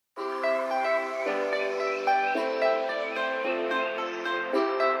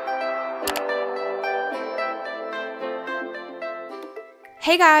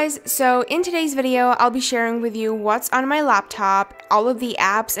Hey guys, so in today's video, I'll be sharing with you what's on my laptop, all of the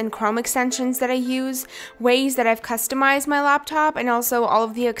apps and Chrome extensions that I use, ways that I've customized my laptop, and also all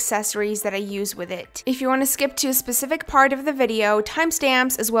of the accessories that I use with it. If you want to skip to a specific part of the video,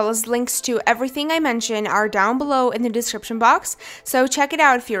 timestamps as well as links to everything I mention are down below in the description box, so check it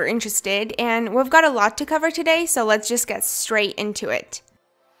out if you're interested. And we've got a lot to cover today, so let's just get straight into it.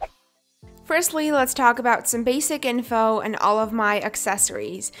 Firstly, let's talk about some basic info and all of my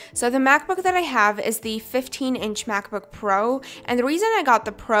accessories. So the MacBook that I have is the 15-inch MacBook Pro, and the reason I got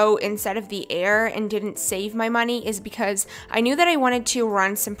the Pro instead of the Air and didn't save my money is because I knew that I wanted to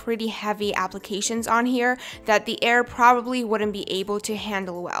run some pretty heavy applications on here that the Air probably wouldn't be able to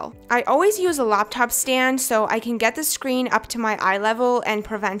handle well. I always use a laptop stand so I can get the screen up to my eye level and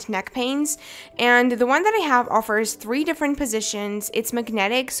prevent neck pains, and the one that I have offers 3 different positions. It's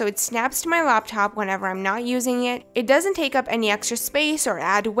magnetic, so it snaps to my laptop whenever I'm not using it. It doesn't take up any extra space or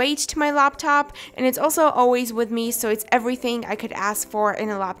add weight to my laptop, and it's also always with me, so it's everything I could ask for in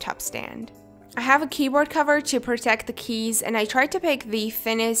a laptop stand. I have a keyboard cover to protect the keys, and I tried to pick the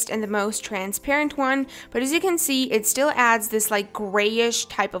thinnest and the most transparent one, but as you can see, it still adds this like grayish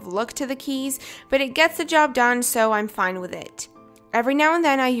type of look to the keys, but it gets the job done, so I'm fine with it. Every now and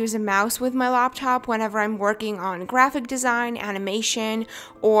then I use a mouse with my laptop whenever I'm working on graphic design, animation,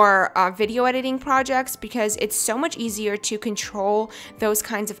 or video editing projects because it's so much easier to control those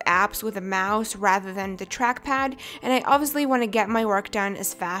kinds of apps with a mouse rather than the trackpad, and I obviously want to get my work done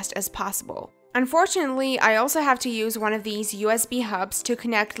as fast as possible. Unfortunately, I also have to use one of these USB hubs to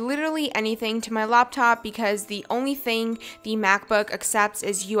connect literally anything to my laptop because the only thing the MacBook accepts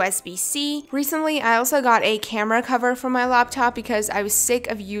is USB-C. Recently, I also got a camera cover for my laptop because I was sick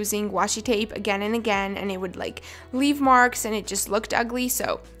of using washi tape again and again, and it would like leave marks and it just looked ugly,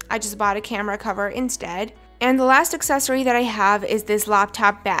 so I just bought a camera cover instead. And the last accessory that I have is this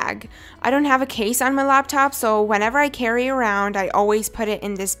laptop bag. I don't have a case on my laptop, so whenever I carry around, I always put it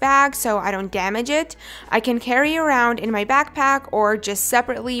in this bag so I don't damage it. I can carry around in my backpack or just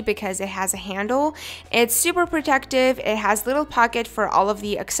separately because it has a handle. It's super protective, it has a little pocket for all of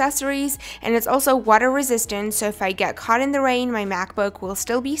the accessories, and it's also water resistant, so if I get caught in the rain, my MacBook will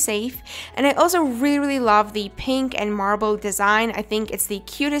still be safe. And I also really love the pink and marble design. I think it's the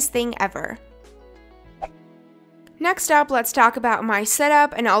cutest thing ever. Next up, let's talk about my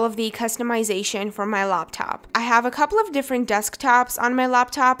setup and all of the customization for my laptop. I have a couple of different desktops on my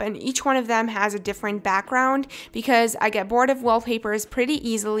laptop, and each one of them has a different background because I get bored of wallpapers pretty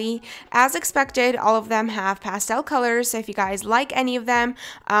easily. As expected, all of them have pastel colors, so if you guys like any of them,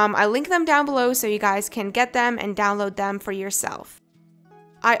 I'll link them down below so you guys can get them and download them for yourself.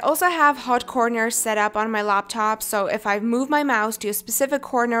 I also have hot corners set up on my laptop, so if I move my mouse to a specific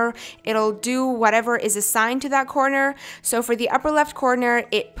corner, it'll do whatever is assigned to that corner. So for the upper left corner,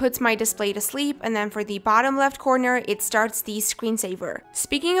 it puts my display to sleep, and then for the bottom left corner, it starts the screensaver.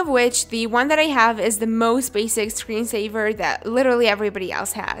 Speaking of which, the one that I have is the most basic screensaver that literally everybody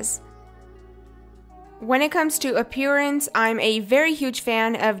else has. When it comes to appearance, I'm a very huge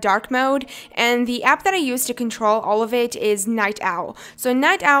fan of dark mode, and the app that I use to control all of it is Night Owl. So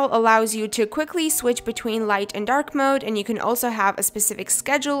Night Owl allows you to quickly switch between light and dark mode, and you can also have a specific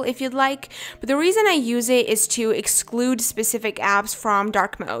schedule if you'd like. But the reason I use it is to exclude specific apps from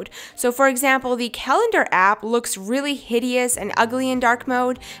dark mode. So for example, the calendar app looks really hideous and ugly in dark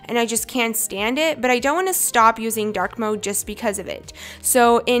mode, and I just can't stand it, but I don't want to stop using dark mode just because of it.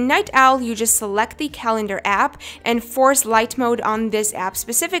 So in Night Owl, you just select the calendar app and force light mode on this app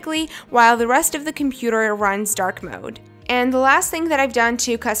specifically, while the rest of the computer runs dark mode. And the last thing that I've done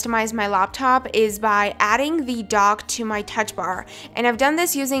to customize my laptop is by adding the dock to my touch bar, and I've done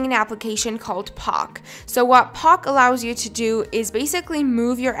this using an application called Pock. So what Pock allows you to do is basically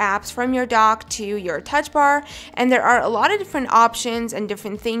move your apps from your dock to your touch bar, and there are a lot of different options and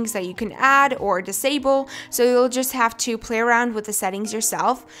different things that you can add or disable, so you'll just have to play around with the settings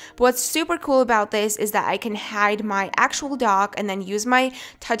yourself. But what's super cool about this is that I can hide my actual dock and then use my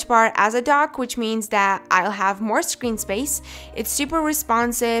touch bar as a dock, which means that I'll have more screen space. It's super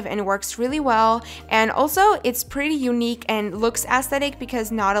responsive and works really well, and also it's pretty unique and looks aesthetic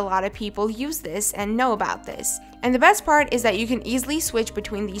because not a lot of people use this and know about this. And the best part is that you can easily switch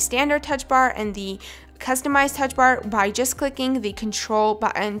between the standard touch bar and the customized touch bar by just clicking the control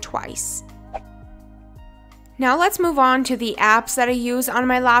button twice. Now let's move on to the apps that I use on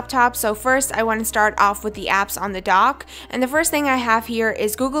my laptop. So first I want to start off with the apps on the dock. And the first thing I have here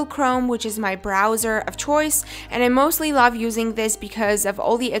is Google Chrome, which is my browser of choice. And I mostly love using this because of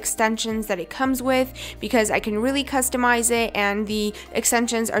all the extensions that it comes with, because I can really customize it and the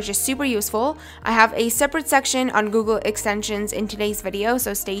extensions are just super useful. I have a separate section on Google extensions in today's video,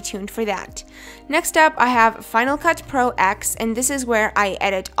 so stay tuned for that. Next up, I have Final Cut Pro X, and this is where I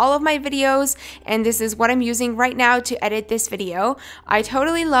edit all of my videos, and this is what I'm using right now to edit this video. I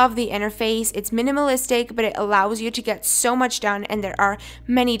totally love the interface. It's minimalistic, but it allows you to get so much done, and there are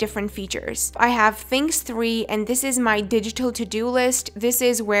many different features. I have Things 3, and this is my digital to-do list. This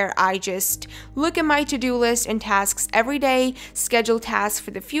is where I just look at my to-do list and tasks every day, schedule tasks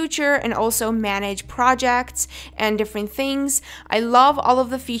for the future, and also manage projects and different things. I love all of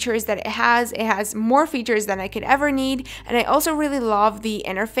the features that it has. It has more features than I could ever need, and I also really love the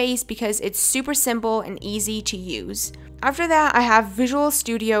interface because it's super simple and easy to use. After that, I have Visual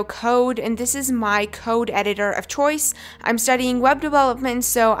Studio Code, and this is my code editor of choice. I'm studying web development,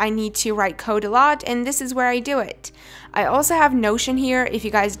 so I need to write code a lot, and this is where I do it. I also have Notion here. If you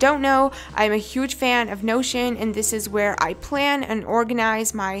guys don't know, I'm a huge fan of Notion, and this is where I plan and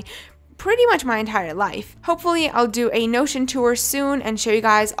organize pretty much my entire life. Hopefully, I'll do a Notion tour soon and show you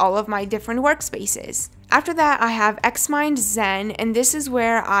guys all of my different workspaces. After that, I have Xmind Zen, and this is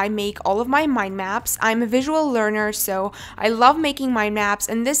where I make all of my mind maps. I'm a visual learner, so I love making mind maps,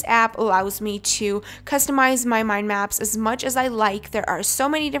 and this app allows me to customize my mind maps as much as I like. There are so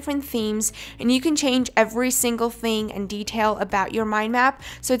many different themes, and you can change every single thing and detail about your mind map,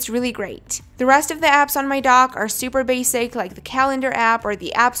 so it's really great. The rest of the apps on my dock are super basic, like the calendar app or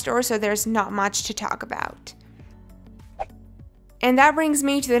the App Store, so there's not much to talk about. And that brings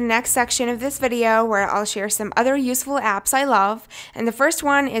me to the next section of this video where I'll share some other useful apps I love. And the first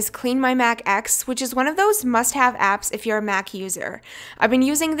one is Clean My Mac X, which is one of those must-have apps if you're a Mac user. I've been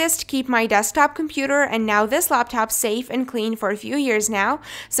using this to keep my desktop computer and now this laptop safe and clean for a few years now,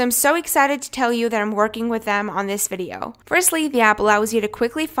 so I'm so excited to tell you that I'm working with them on this video. Firstly, the app allows you to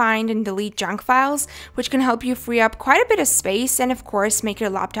quickly find and delete junk files, which can help you free up quite a bit of space and of course make your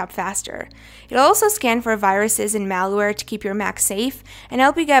laptop faster. It'll also scan for viruses and malware to keep your Mac safe and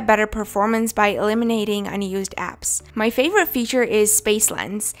help you get better performance by eliminating unused apps. My favorite feature is Space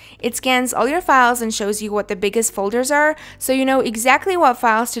Lens. It scans all your files and shows you what the biggest folders are, so you know exactly what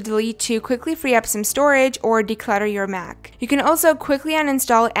files to delete to quickly free up some storage or declutter your Mac. You can also quickly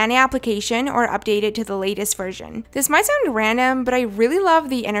uninstall any application or update it to the latest version. This might sound random, but I really love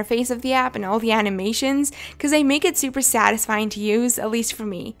the interface of the app and all the animations because they make it super satisfying to use, at least for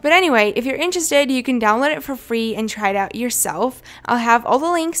me. But anyway, if you're interested, you can download it for free and try it out yourself. I'll have all the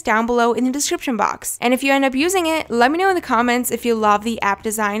links down below in the description box. And if you end up using it, let me know in the comments if you love the app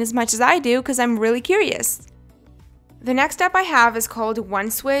design as much as I do, because I'm really curious. The next app I have is called One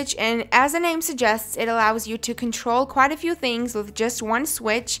Switch, and as the name suggests, it allows you to control quite a few things with just one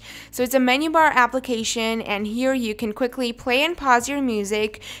switch. So it's a menu bar application, and here you can quickly play and pause your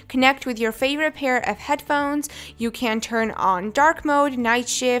music, connect with your favorite pair of headphones, you can turn on dark mode, night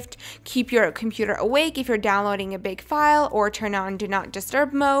shift, keep your computer awake if you're downloading a big file, or turn on do not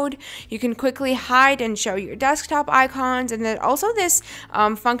disturb mode. You can quickly hide and show your desktop icons, and then also this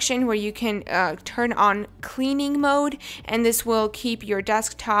function where you can turn on cleaning mode, and this will keep your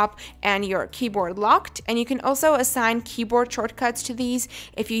desktop and your keyboard locked. And you can also assign keyboard shortcuts to these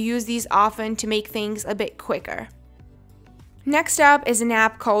if you use these often to make things a bit quicker. Next up is an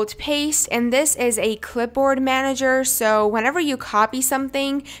app called Paste, and this is a clipboard manager, so whenever you copy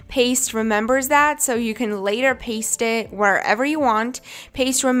something, Paste remembers that, so you can later paste it wherever you want.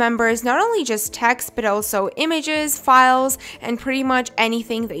 Paste remembers not only just text, but also images, files, and pretty much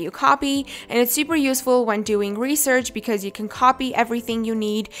anything that you copy, and it's super useful when doing research because you can copy everything you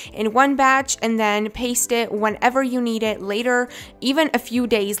need in one batch and then paste it whenever you need it later, even a few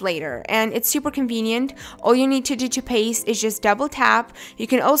days later, and it's super convenient. All you need to do to paste is just double tap. You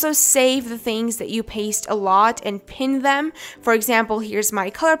can also save the things that you paste a lot and pin them. For example, here's my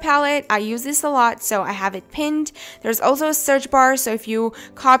color palette. I use this a lot, so I have it pinned. There's also a search bar, so if you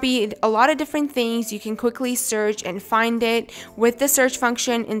copy a lot of different things, you can quickly search and find it with the search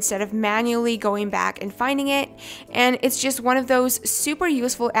function instead of manually going back and finding it. And it's just one of those super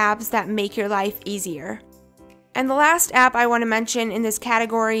useful apps that make your life easier. And the last app I want to mention in this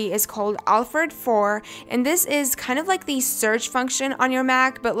category is called Alfred 4, and this is kind of like the search function on your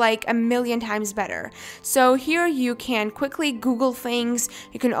Mac, but like a million times better. So here you can quickly Google things.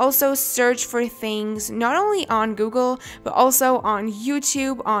 You can also search for things not only on Google, but also on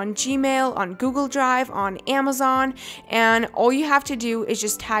YouTube, on Gmail, on Google Drive, on Amazon, and all you have to do is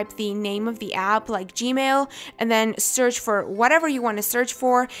just type the name of the app like Gmail and then search for whatever you want to search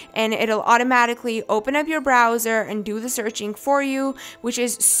for, and it'll automatically open up your browser and do the searching for you, which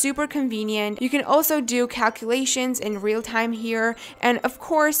is super convenient. You can also do calculations in real time here, and of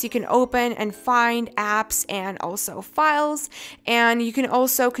course you can open and find apps and also files, and you can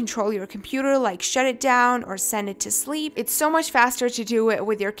also control your computer, like shut it down or send it to sleep. It's so much faster to do it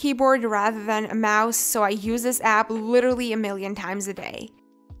with your keyboard rather than a mouse, so I use this app literally a million times a day.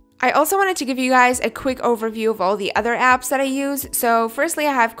 I also wanted to give you guys a quick overview of all the other apps that I use. So firstly,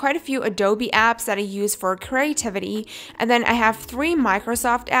 I have quite a few Adobe apps that I use for creativity, and then I have 3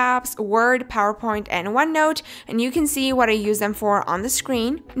 Microsoft apps, Word, PowerPoint, and OneNote, and you can see what I use them for on the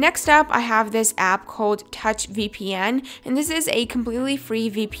screen. Next up, I have this app called Touch VPN, and this is a completely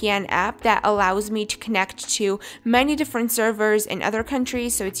free VPN app that allows me to connect to many different servers in other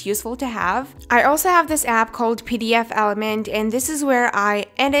countries, so it's useful to have. I also have this app called PDF Element, and this is where I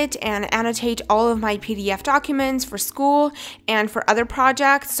edit and annotate all of my PDF documents for school and for other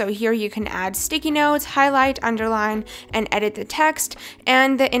projects. So here you can add sticky notes, highlight, underline, and edit the text,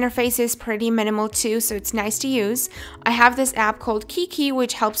 and the interface is pretty minimal too, so it's nice to use. I have this app called Kiki,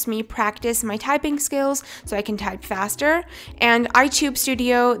 which helps me practice my typing skills so I can type faster, and iTube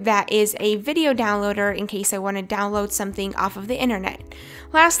Studio, that is a video downloader in case I want to download something off of the internet.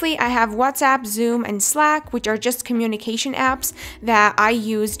 Lastly, I have WhatsApp, Zoom, and Slack, which are just communication apps that I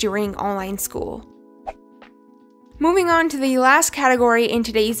use during online school. Moving on to the last category in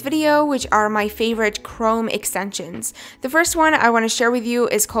today's video, which are my favorite Chrome extensions. The first one I want to share with you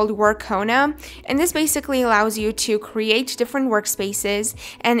is called Workona, and this basically allows you to create different workspaces,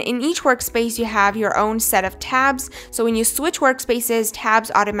 and in each workspace you have your own set of tabs, so when you switch workspaces, tabs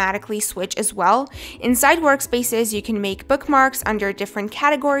automatically switch as well. Inside workspaces, you can make bookmarks under different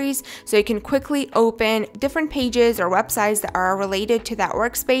categories, so you can quickly open different pages or websites that are related to that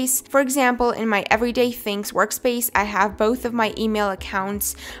workspace. For example, in my Everyday Things workspace, I have both of my email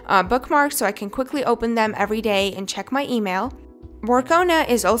accounts bookmarked, so I can quickly open them every day and check my email. Workona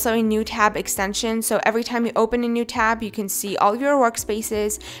is also a new tab extension, so every time you open a new tab, you can see all of your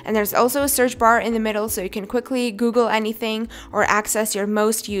workspaces, and there's also a search bar in the middle so you can quickly Google anything or access your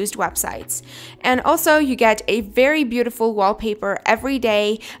most used websites. And also you get a very beautiful wallpaper every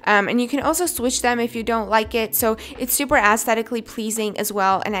day, and you can also switch them if you don't like it, so it's super aesthetically pleasing as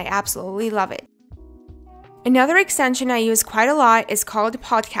well, and I absolutely love it. Another extension I use quite a lot is called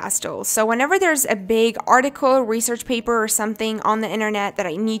Podcastle. So whenever there's a big article, research paper, or something on the internet that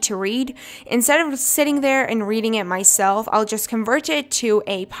I need to read, instead of sitting there and reading it myself, I'll just convert it to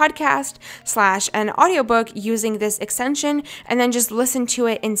a podcast / an audiobook using this extension and then just listen to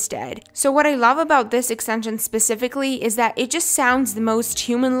it instead. So what I love about this extension specifically is that it just sounds the most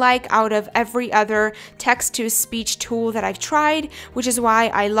human-like out of every other text-to-speech tool that I've tried, which is why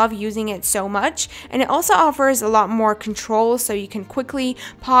I love using it so much. And it also offers a lot more control, so you can quickly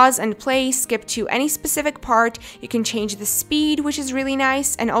pause and play, skip to any specific part. You can change the speed, which is really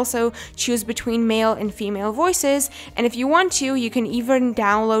nice, and also choose between male and female voices. And if you want to, you can even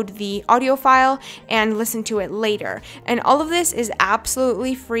download the audio file and listen to it later. And all of this is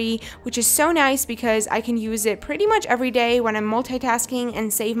absolutely free, which is so nice because I can use it pretty much every day when I'm multitasking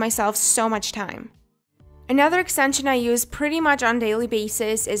and save myself so much time. Another extension I use pretty much on a daily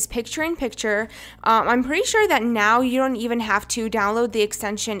basis is Picture-in-Picture. I'm pretty sure that now you don't even have to download the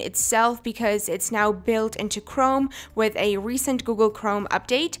extension itself because it's now built into Chrome with a recent Google Chrome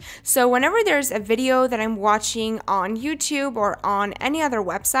update. So whenever there's a video that I'm watching on YouTube or on any other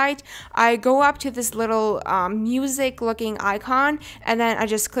website, I go up to this little music-looking icon, and then I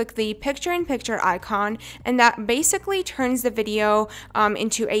just click the Picture-in-Picture icon, and that basically turns the video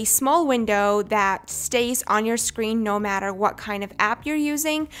into a small window that stays on your screen no matter what kind of app you're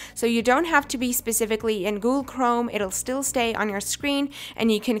using. So you don't have to be specifically in Google Chrome, it'll still stay on your screen,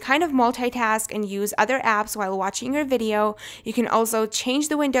 and you can kind of multitask and use other apps while watching your video. You can also change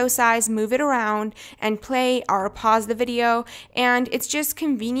the window size, move it around, and play or pause the video, and it's just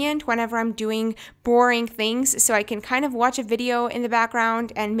convenient whenever I'm doing boring things, so I can kind of watch a video in the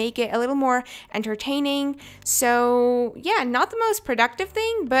background and make it a little more entertaining. So yeah, not the most productive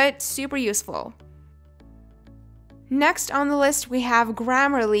thing, but super useful. Next on the list, we have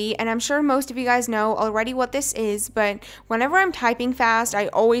Grammarly, and I'm sure most of you guys know already what this is, but whenever I'm typing fast, I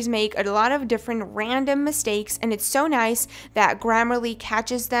always make a lot of different random mistakes, and it's so nice that Grammarly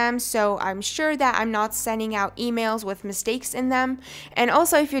catches them, so I'm sure that I'm not sending out emails with mistakes in them. And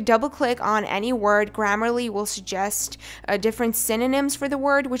also, if you double click on any word, Grammarly will suggest different synonyms for the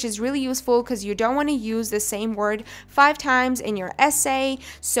word, which is really useful because you don't want to use the same word 5 times in your essay,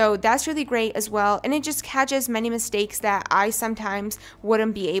 so that's really great as well, and it just catches many mistakes that I sometimes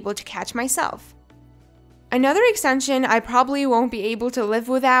wouldn't be able to catch myself. Another extension I probably won't be able to live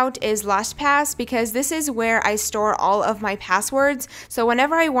without is LastPass, because this is where I store all of my passwords. So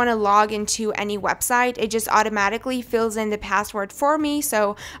whenever I want to log into any website, it just automatically fills in the password for me,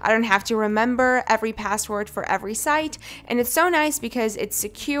 so I don't have to remember every password for every site. And it's so nice because it's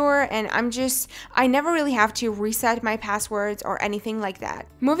secure, and I never really have to reset my passwords or anything like that.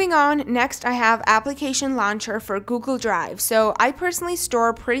 Moving on, next I have Application Launcher for Google Drive. So I personally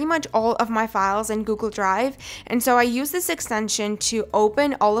store pretty much all of my files in Google Drive, and so I use this extension to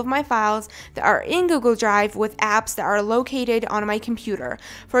open all of my files that are in Google Drive with apps that are located on my computer.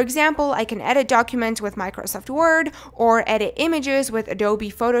 For example, I can edit documents with Microsoft Word or edit images with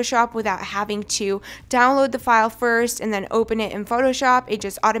Adobe Photoshop without having to download the file first and then open it in Photoshop. It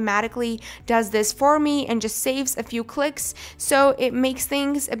just automatically does this for me and just saves a few clicks, so it makes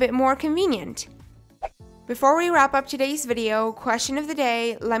things a bit more convenient. Before we wrap up today's video, question of the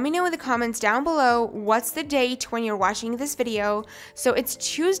day, let me know in the comments down below what's the date when you're watching this video. So it's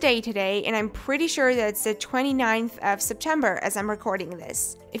Tuesday today, and I'm pretty sure that it's the 29th of September as I'm recording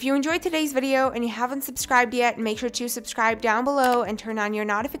this. If you enjoyed today's video and you haven't subscribed yet, make sure to subscribe down below and turn on your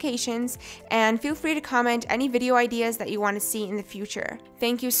notifications, and feel free to comment any video ideas that you want to see in the future.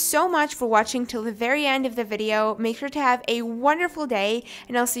 Thank you so much for watching till the very end of the video. Make sure to have a wonderful day,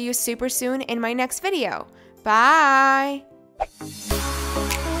 and I'll see you super soon in my next video. Bye!